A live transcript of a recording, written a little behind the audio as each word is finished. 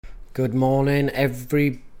Good morning,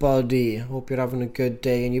 everybody. Hope you're having a good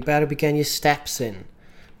day, and you better be getting your steps in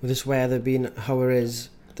with this weather being how it is.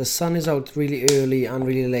 The sun is out really early and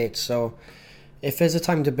really late, so if there's a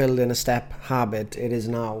time to build in a step habit, it is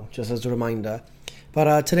now, just as a reminder.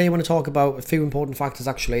 But today I want to talk about a few important factors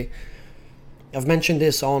actually. I've mentioned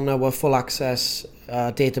this on our full access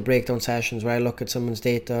data breakdown sessions where I look at someone's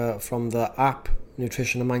data from the app,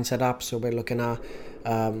 Nutrition and Mindset app. So we're looking at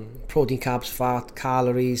protein, carbs, fat,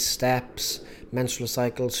 calories, steps, menstrual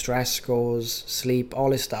cycle, stress scores, sleep, all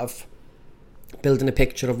this stuff. Building a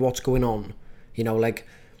picture of what's going on.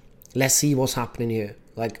 Let's see what's happening here.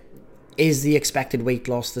 Is the expected weight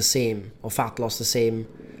loss the same or fat loss the same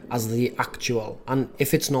as the actual? And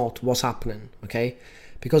if it's not, what's happening? Okay?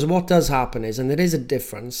 Because what does happen is, and there is a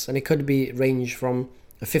difference, and it could be range from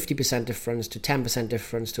a 50% difference to 10%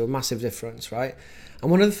 difference to a massive difference, right?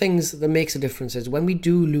 And one of the things that makes a difference is when we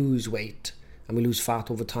do lose weight and we lose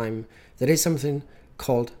fat over time, there is something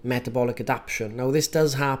called metabolic adaptation. Now, this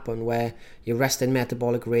does happen where your resting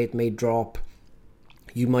metabolic rate may drop.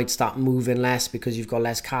 You might start moving less because you've got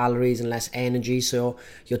less calories and less energy, so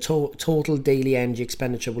your total daily energy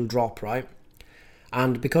expenditure will drop, right?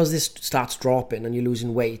 And because this starts dropping and you're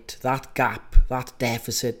losing weight, that gap, that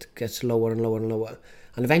deficit gets lower and lower and lower.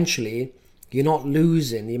 And eventually, you're not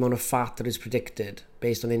losing the amount of fat that is predicted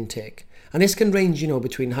based on intake. And this can range,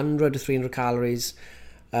 between 100 to 300 calories.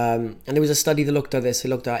 And there was a study that looked at this. They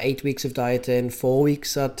looked at 8 weeks of dieting, 4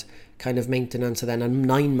 weeks at kind of maintenance, and then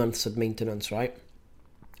 9 months at maintenance, right?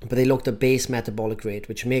 But they looked at base metabolic rate,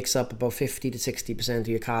 which makes up about 50 to 60% of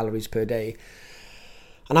your calories per day.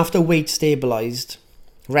 And after weight stabilized,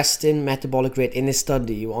 resting metabolic rate in this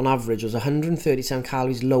study on average was 137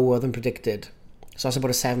 calories lower than predicted. So that's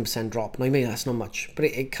about a 7% drop. Now, maybe that's not much, but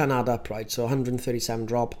it can add up, right? So 137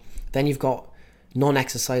 drop. Then you've got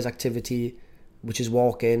non-exercise activity, which is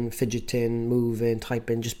walking, fidgeting, moving,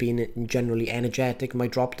 typing, just being generally energetic,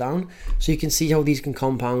 might drop down. So you can see how these can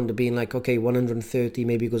compound to being 130,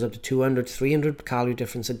 maybe it goes up to 200, 300 calorie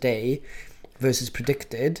difference a day versus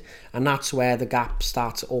predicted, and that's where the gap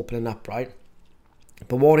starts opening up, right?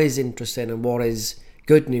 But what is interesting and what is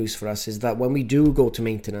good news for us is that when we do go to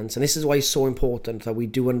maintenance, and this is why it's so important that we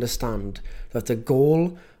do understand that the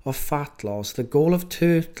goal of fat loss, the goal of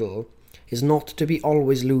Turtle, is not to be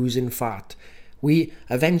always losing fat. We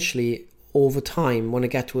eventually, over time, want to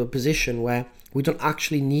get to a position where we don't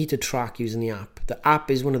actually need to track using the app. The app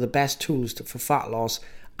is one of the best tools for fat loss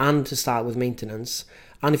and to start with maintenance.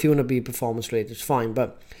 And if you want to be performance related, it's fine.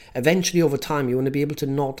 But eventually over time, you want to be able to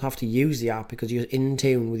not have to use the app because you're in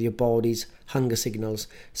tune with your body's hunger signals.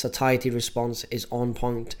 Satiety response is on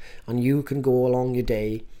point, and you can go along your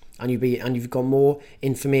day and you've got more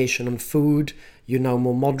information on food. You're now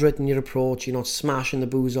more moderate in your approach. You're not smashing the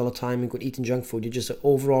booze all the time and eating junk food. You're just an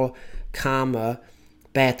overall calmer,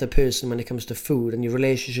 better person when it comes to food, and your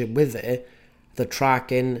relationship with it, the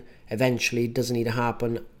tracking eventually doesn't need to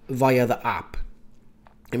happen via the app.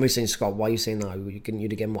 And we're saying, Scott, why are you saying that? You need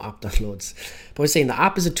to get more app downloads. But we're saying the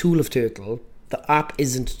app is a tool of Turtle. The app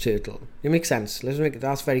isn't Turtle. It makes sense.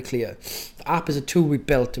 That's very clear. The app is a tool we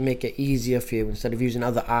built to make it easier for you instead of using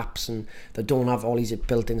other apps and that don't have all these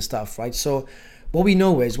built-in stuff, right? So what we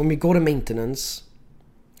know is when we go to maintenance,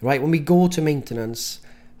 right? When we go to maintenance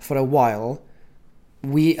for a while,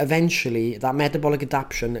 we eventually, that metabolic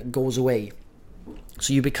adaptation goes away.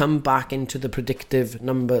 So you become back into the predictive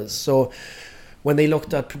numbers. So when they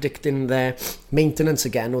looked at predicting their maintenance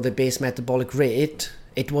again, or their base metabolic rate,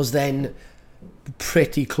 it was then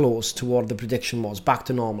pretty close to what the prediction was, back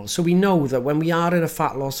to normal. So we know that when we are in a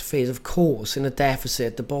fat loss phase, of course, in a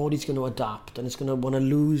deficit, the body's going to adapt and it's going to want to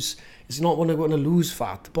lose. It's not want to lose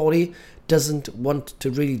fat. The body doesn't want to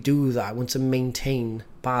really do that. It wants to maintain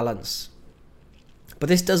balance. But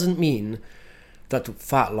this doesn't mean that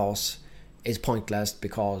fat loss is pointless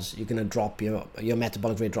because you're going to drop your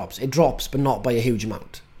metabolic rate drops. It drops, but not by a huge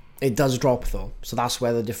amount. It does drop though. So that's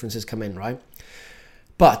where the differences come in, right?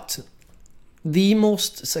 But the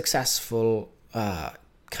most successful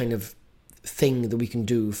kind of thing that we can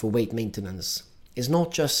do for weight maintenance is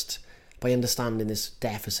not just by understanding this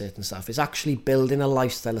deficit and stuff. It's actually building a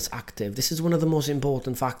lifestyle that's active. This is one of the most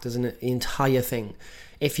important factors in the entire thing.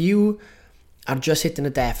 If you are just hitting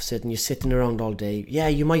a deficit and you're sitting around all day, yeah,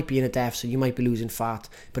 you might be in a deficit, you might be losing fat,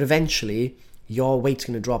 but eventually your weight's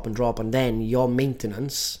going to drop and drop, and then your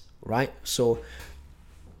maintenance, right? So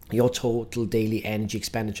your total daily energy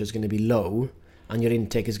expenditure is going to be low and your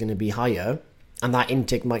intake is going to be higher, and that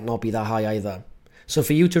intake might not be that high either. So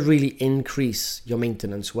for you to really increase your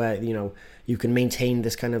maintenance where, you can maintain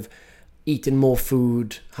this kind of eating more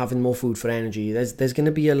food, having more food for energy, there's going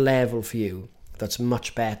to be a level for you that's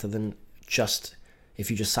much better than just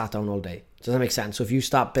if you just sat down all day. Does that make sense? So if you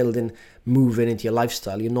start building moving into your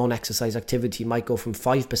lifestyle, your non-exercise activity might go from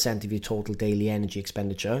 5% of your total daily energy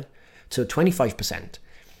expenditure to 25%.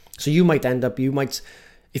 So you might end up,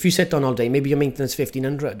 if you sit down all day, maybe your maintenance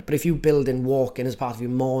 1,500. But if you build in walking as part of your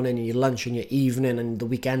morning and your lunch and your evening, and the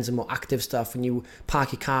weekends are more active stuff, and you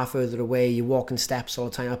park your car further away, you're walking steps all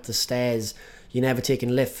the time up the stairs, you're never taking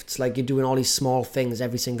lifts, like you're doing all these small things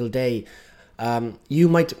every single day, you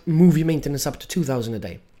might move your maintenance up to 2,000 a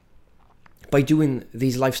day by doing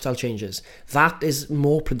these lifestyle changes. That is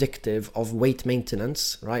more predictive of weight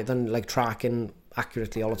maintenance, right, than like tracking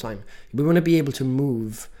accurately all the time. We want to be able to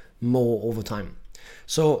move more over time.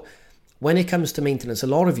 So when it comes to maintenance, a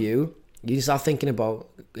lot of you start thinking about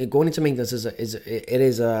going into maintenance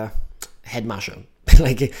is a head masher.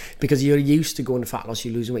 Like, because you're used to going to fat loss,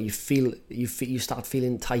 you're losing weight, you start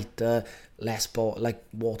feeling tighter, less like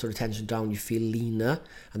water retention down, you feel leaner.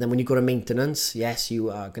 And then when you go to maintenance, yes, you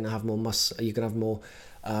are going to have more muscle, you're going to have more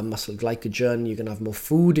muscle glycogen, you're going to have more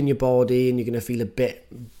food in your body, and you're going to feel a bit,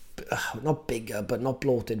 not bigger, but not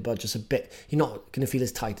bloated, but just a bit, you're not going to feel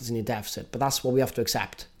as tight as in your deficit. But that's what we have to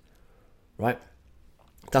accept, right?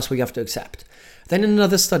 That's what you have to accept. Then in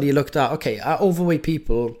another study, looked at, okay, are overweight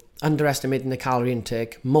people underestimating the calorie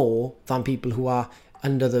intake more than people who are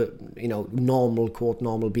under the, normal, quote,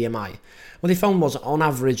 normal BMI? What they found was, on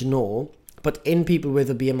average, no. But in people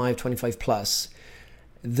with a BMI of 25 plus,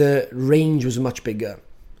 the range was much bigger.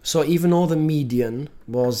 So even though the median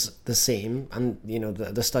was the same, and,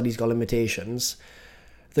 the study's got limitations,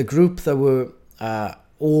 the group that were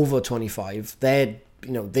over 25,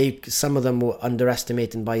 some of them were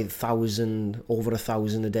underestimating by over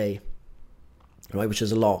 1,000 a day, right, which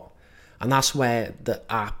is a lot. And that's where the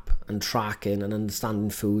app and tracking and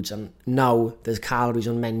understanding foods, and now there's calories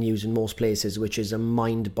on menus in most places, which is a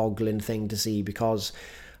mind-boggling thing to see, because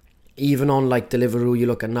even on like Deliveroo, you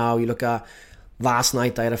look at last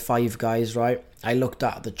night I had a Five Guys, right? I looked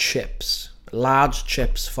at the chips, large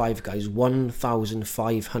chips, Five Guys,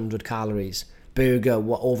 1,500 calories. Burger,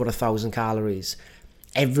 over 1,000 calories.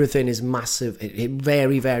 Everything is massive,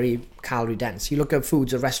 very, very calorie dense. You look at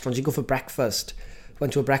foods at restaurants, you go for breakfast.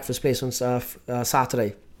 Went to a breakfast place on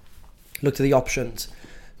Saturday. Looked at the options.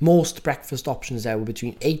 Most breakfast options there were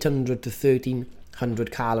between 800 to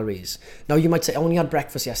 1,300 calories. Now you might say, I only had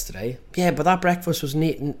breakfast yesterday. Yeah, but that breakfast was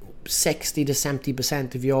 60 to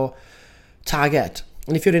 70% of your target.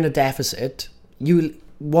 And if you're in a deficit,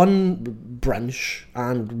 one brunch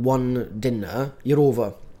and one dinner, you're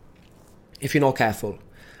over, if you're not careful.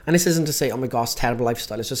 And this isn't to say, oh my gosh, terrible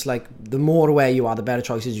lifestyle. It's just like, the more aware you are, the better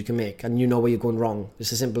choices you can make, and you know where you're going wrong.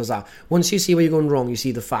 It's as simple as that. Once you see where you're going wrong, you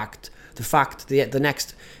see the fact. The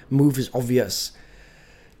next move is obvious.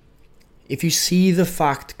 If you see the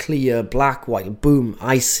fact clear, black, white, boom,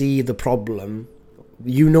 I see the problem,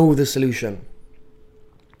 you know the solution,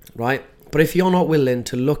 right? But if you're not willing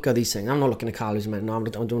to look at these things, I'm not looking at calories, man. No, I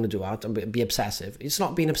don't want to do that. I'm be obsessive. It's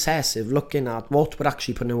not being obsessive, looking at what we're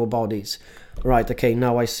actually putting in our bodies. Right, okay,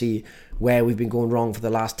 now I see where we've been going wrong for the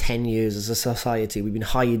last 10 years as a society. We've been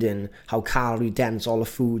hiding how calorie dense all the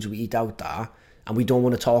foods we eat out are, and we don't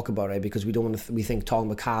want to talk about it because we think talking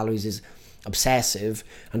about calories is obsessive,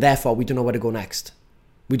 and therefore we don't know where to go next.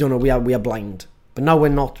 We don't know, we are blind. But now we're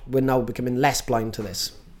now becoming less blind to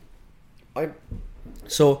this. Right?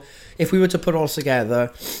 So if we were to put all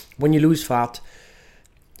together, when you lose fat,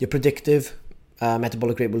 your predictive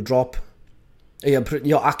metabolic rate will drop.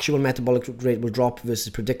 Your actual metabolic rate will drop versus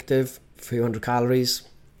predictive, 300 calories.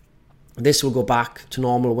 This will go back to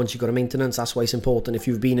normal once you go to maintenance. That's why it's important, if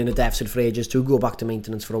you've been in a deficit for ages, to go back to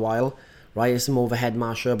maintenance for a while, right? It's more of a head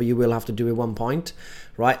masher, but you will have to do it at one point,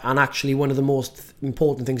 right? And actually, one of the most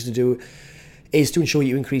important things to do is to ensure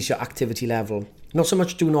you increase your activity level. Not so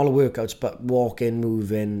much doing all the workouts, but walking,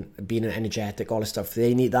 moving, being energetic, all this stuff.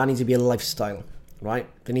 That needs to be a lifestyle, right?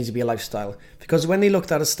 There needs to be a lifestyle. Because when they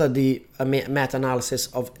looked at a meta-analysis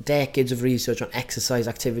of decades of research on exercise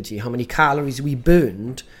activity, how many calories we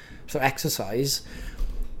burned for exercise,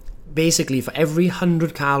 basically for every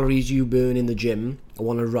 100 calories you burn in the gym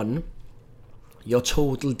or on a run, your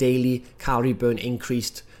total daily calorie burn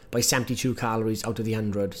increased by 72 calories out of the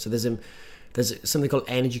 100. So there's something called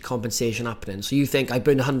energy compensation happening. So you think, I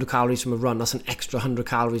burned 100 calories from a run, that's an extra 100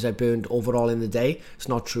 calories I burned overall in the day. It's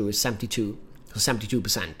not true, it's 72. So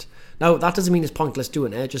 72%. Now, that doesn't mean it's pointless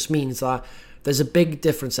doing it. It just means that there's a big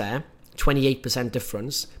difference there, 28%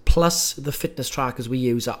 difference, plus the fitness trackers we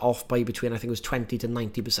use are off by between, I think it was 20 to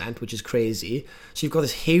 90%, which is crazy. So you've got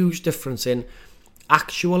this huge difference in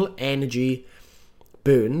actual energy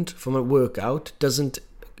burned from a workout doesn't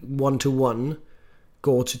one-to-one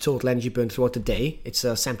go to total energy burn throughout the day. It's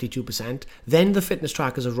 72%. Then the fitness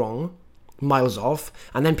trackers are wrong, miles off,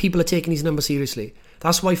 and then people are taking these numbers seriously.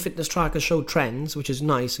 That's why fitness trackers show trends, which is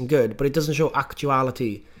nice and good, but it doesn't show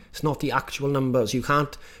actuality. It's not the actual numbers.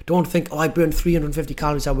 Don't think, oh, I burned 350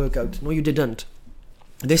 calories at workout. No, you didn't.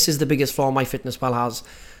 This is the biggest flaw MyFitnessPal has.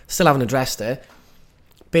 Still haven't addressed it.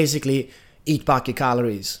 Basically, eat back your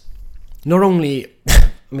calories. Not only,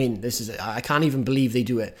 I can't even believe they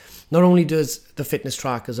do it. Not only does the fitness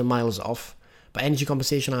trackers are miles off, but energy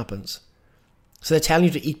compensation happens. So they're telling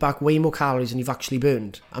you to eat back way more calories than you've actually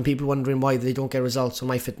burned. And people wondering why they don't get results on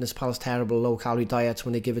MyFitnessPal's terrible low-calorie diets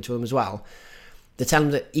when they give it to them as well. They're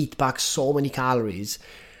telling them to eat back so many calories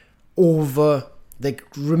over, they're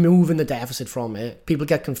removing the deficit from it. People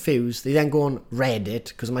get confused. They then go on Reddit,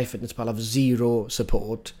 because MyFitnessPal have zero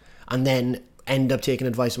support, and then end up taking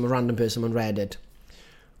advice from a random person on Reddit.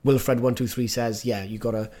 Wilfred123 says, yeah, you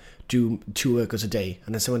got to do 2 workouts a day.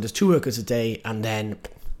 And then someone does 2 workouts a day, and then,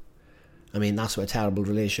 that's where a terrible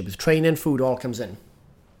relationship with training, food all comes in.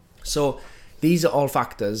 So these are all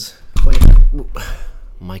factors.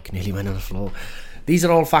 Mike nearly went on the floor. These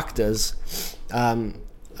are all factors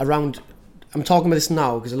around. I'm talking about this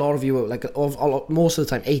now because a lot of you, most of the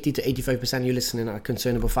time, 80 to 85% of you listening are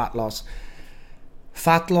concerned about fat loss.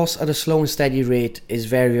 Fat loss at a slow and steady rate is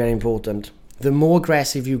very, very important. The more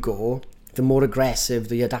aggressive you go, the more aggressive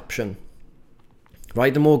the adaptation.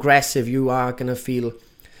 Right? The more aggressive you are going to feel,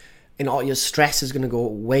 your stress is going to go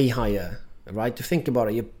way higher. Right? To think about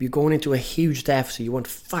it, you're going into a huge deficit. You want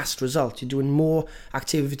fast results. You're doing more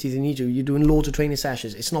activity than you do. You're doing loads of training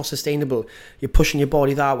sessions. It's not sustainable. You're pushing your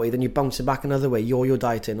body that way, then you're bouncing back another way. Yo-yo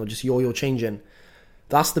dieting or just yo-yo changing.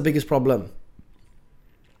 That's the biggest problem.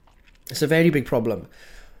 It's a very big problem.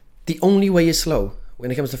 The only way is slow when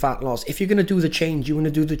it comes to fat loss. If you're going to do the change, you want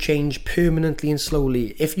to do the change permanently and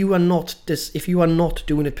slowly. If you are not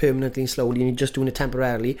doing it permanently and slowly and you're just doing it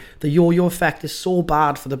temporarily, the yo-yo effect is so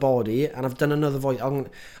bad for the body. And I've done another voice.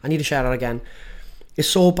 I need to share that again. It's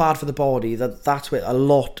so bad for the body that's where a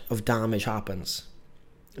lot of damage happens.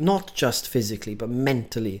 Not just physically, but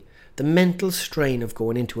mentally. The mental strain of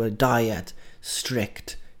going into a diet,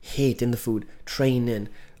 strict, hating the food, training,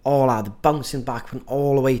 all that, bouncing back from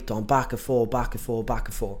all the weight on, back and forth.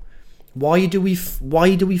 Why do we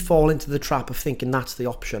fall into the trap of thinking that's the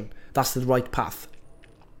option, that's the right path?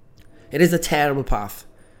 It is a terrible path.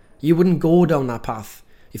 You wouldn't go down that path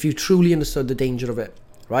if you truly understood the danger of it,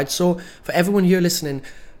 right? So for everyone here listening,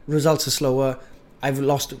 results are slower. I'm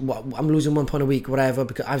losing 1 pound a week, whatever,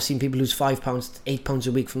 because I've seen people lose 5 pounds, 8 pounds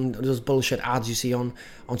a week from those bullshit ads you see on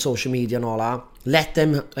social media and all that. Let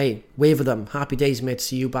them, wave at them. Happy days, mate.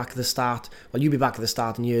 See you back at the start. Well, you'll be back at the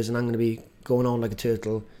start in years, and I'm going to be going on like a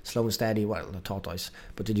turtle, slow and steady. Well, a tortoise.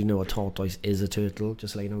 But did you know a tortoise is a turtle?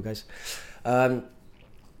 Just to let you know, guys.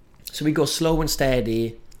 So we go slow and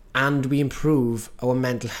steady, and we improve our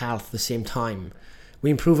mental health at the same time.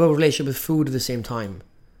 We improve our relationship with food at the same time.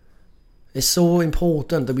 It's so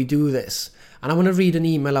important that we do this. And I want to read an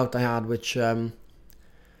email out I had, which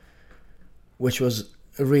was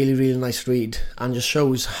a really, really nice read and just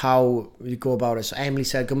shows how you go about it. So Emily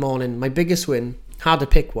said, good morning. My biggest win, had to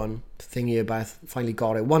pick one thing here, but I finally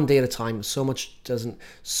got it. One day at a time. So much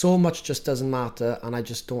just doesn't matter, and I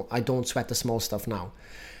don't sweat the small stuff now.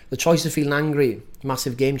 The choice of feeling angry,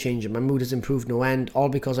 massive game changer. My mood has improved no end, all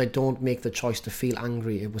because I don't make the choice to feel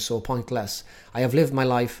angry. It was so pointless. I have lived my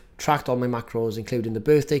life, tracked all my macros, including the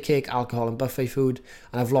birthday cake, alcohol and buffet food,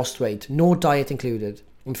 and I've lost weight. No diet included.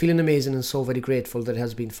 I'm feeling amazing and so very grateful that it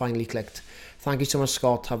has been finally clicked. Thank you so much,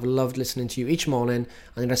 Scott. I've loved listening to you each morning,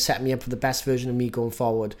 and it has set me up for the best version of me going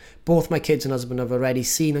forward. Both my kids and husband have already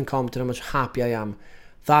seen and commented how much happy I am.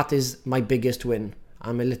 That is my biggest win.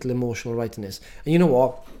 I'm a little emotional writing this. And you know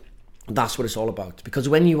what? That's what it's all about. Because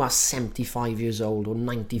when you are 75 years old or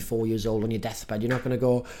 94 years old on your deathbed, you're not going to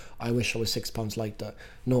go, I wish I was 6 pounds lighter.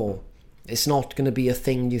 No, it's not going to be a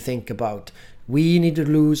thing you think about. We need to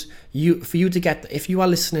lose, if you are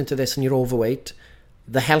listening to this and you're overweight,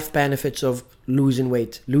 the health benefits of losing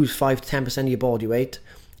weight, lose 5 to 10% of your body weight,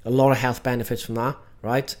 a lot of health benefits from that,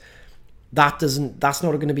 right? That's not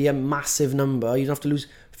going to be a massive number. You don't have to lose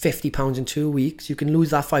 50 pounds in 2 weeks. You can lose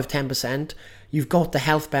that 5-10%. You've got the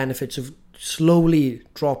health benefits of slowly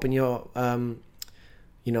dropping your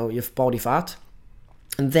your body fat,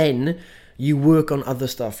 and then you work on other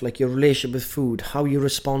stuff like your relationship with food, how you're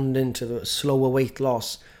responding to the slower weight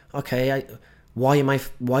loss. Okay, why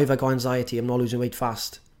have I got anxiety? I'm not losing weight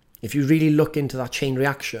fast. If you really look into that chain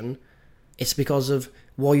reaction, it's because of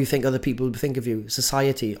what you think other people think of you,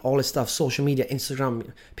 society, all this stuff, social media,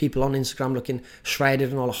 Instagram, people on Instagram looking shredded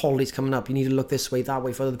and all the holidays coming up. You need to look this way, that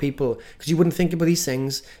way for other people. Because you wouldn't think about these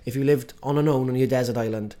things if you lived on an own on your desert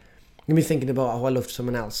island. You'll be thinking about how I love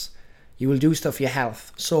someone else. You will do stuff for your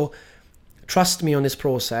health. So trust me on this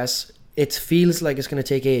process. It feels like it's going to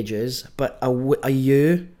take ages, but a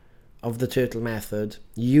year of the turtle method,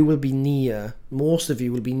 you will be near, most of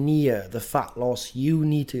you will be near the fat loss you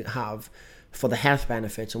need to have for the health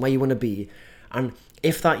benefits and where you want to be. And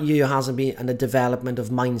if that year hasn't been in a development of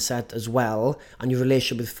mindset as well, and your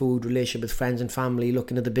relationship with food, relationship with friends and family,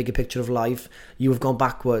 looking at the bigger picture of life, you have gone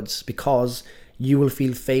backwards, because you will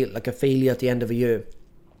feel like a failure at the end of a year.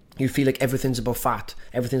 You feel like everything's about fat,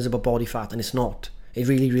 everything's about body fat, and it's not. It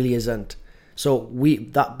really, really isn't. So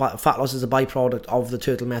fat loss is a byproduct of the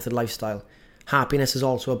turtle method lifestyle. Happiness is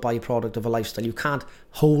also a byproduct of a lifestyle. You can't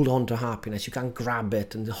hold on to happiness. You can't grab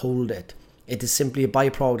it and hold it. It is simply a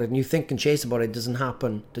byproduct, and you think and chase about it, it doesn't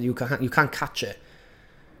happen. You can't catch it.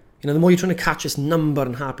 You know, the more you're trying to catch this number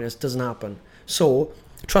in happiness, it doesn't happen. So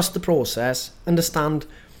trust the process. Understand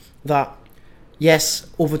that, yes,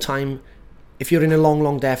 over time, if you're in a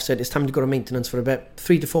long deficit, it's time to go to maintenance for a bit.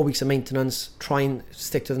 3 to 4 weeks of maintenance. Try and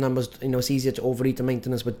stick to the numbers. You know, it's easier to overeat the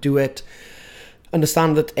maintenance, but do it.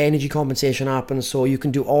 Understand that energy compensation happens, so you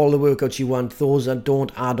can do all the workouts you want. Those that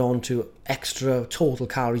don't add on to extra total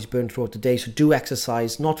calories burned throughout the day. So do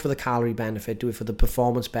exercise, not for the calorie benefit. Do it for the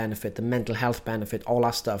performance benefit, the mental health benefit, all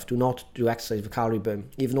that stuff. Do not do exercise for calorie burn.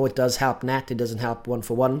 Even though it does help net, it doesn't help one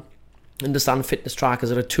for one. Understand fitness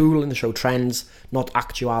trackers are a tool and they show trends, not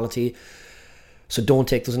actuality. So don't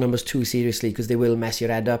take those numbers too seriously, because they will mess your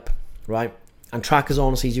head up, right? And track as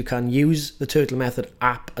honestly as you can. Use the Turtle Method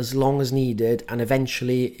app as long as needed, and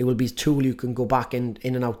eventually it will be a tool you can go back in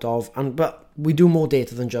and out of. But we do more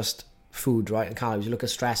data than just food, right, and calories. You look at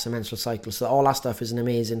stress and menstrual cycles. So all that stuff is an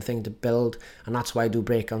amazing thing to build, and that's why I do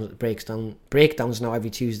breakdowns now every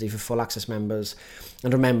Tuesday for full access members.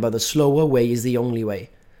 And remember, the slower way is the only way.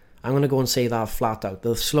 I'm going to go and say that flat out.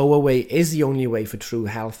 The slower way is the only way for true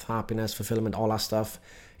health, happiness, fulfillment, all that stuff.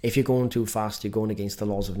 If you're going too fast, you're going against the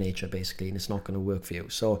laws of nature, basically, and it's not going to work for you.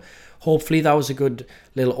 So hopefully that was a good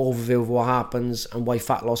little overview of what happens and why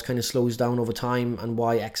fat loss kind of slows down over time, and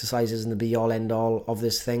why exercise isn't the be-all, end-all of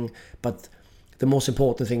this thing. But the most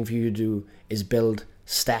important thing for you to do is build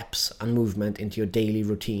steps and movement into your daily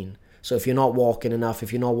routine. So if you're not walking enough,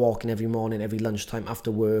 if you're not walking every morning, every lunchtime,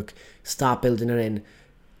 after work, start building it in.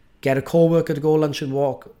 Get a co-worker to go lunch and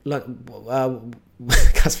walk, walk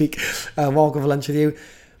over lunch with you.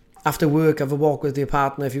 After work, have a walk with your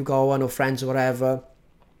partner if you go one, or friends or whatever.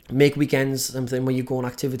 Make weekends something where you go on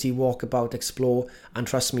activity, walk about, explore, and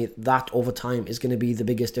trust me, that over time is going to be the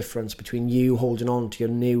biggest difference between you holding on to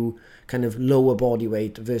your new kind of lower body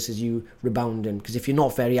weight versus you rebounding. Because if you're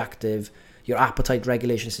not very active, your appetite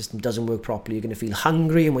regulation system doesn't work properly. You're going to feel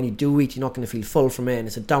hungry, and when you do eat, you're not going to feel full from it, and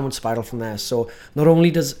it's a downward spiral from there. So not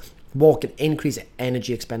only does walking increase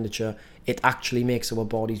energy expenditure, it actually makes our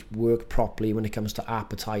bodies work properly when it comes to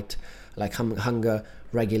appetite, like hunger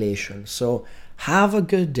regulation. So have a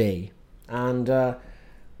good day, and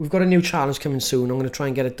we've got a new challenge coming soon. I'm going to try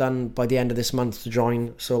and get it done by the end of this month to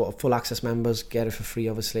join, so full access members get it for free,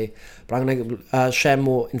 obviously, but I'm going to share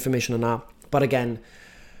more information on that. But again,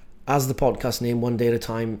 as the podcast name, one day at a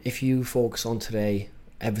time, if you focus on today,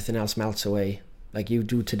 everything else melts away. Like you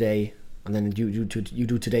do today, and then you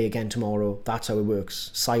do today again tomorrow. That's how it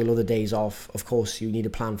works. Silo the days off. Of course, you need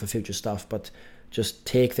a plan for future stuff, but just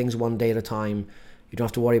take things one day at a time. You don't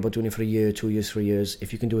have to worry about doing it for a year, 2 years, 3 years.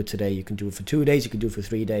 If you can do it today, you can do it for 2 days, you can do it for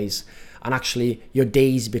 3 days. And actually, your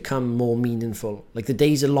days become more meaningful. Like the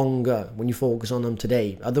days are longer when you focus on them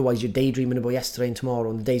today. Otherwise, you're daydreaming about yesterday and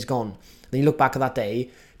tomorrow, and the day's gone. Then you look back at that day,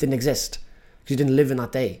 it didn't exist, because you didn't live in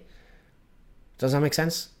that day. Does that make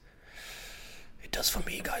sense? It does for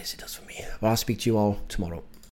me, guys. It does for me. Well, I'll speak to you all tomorrow.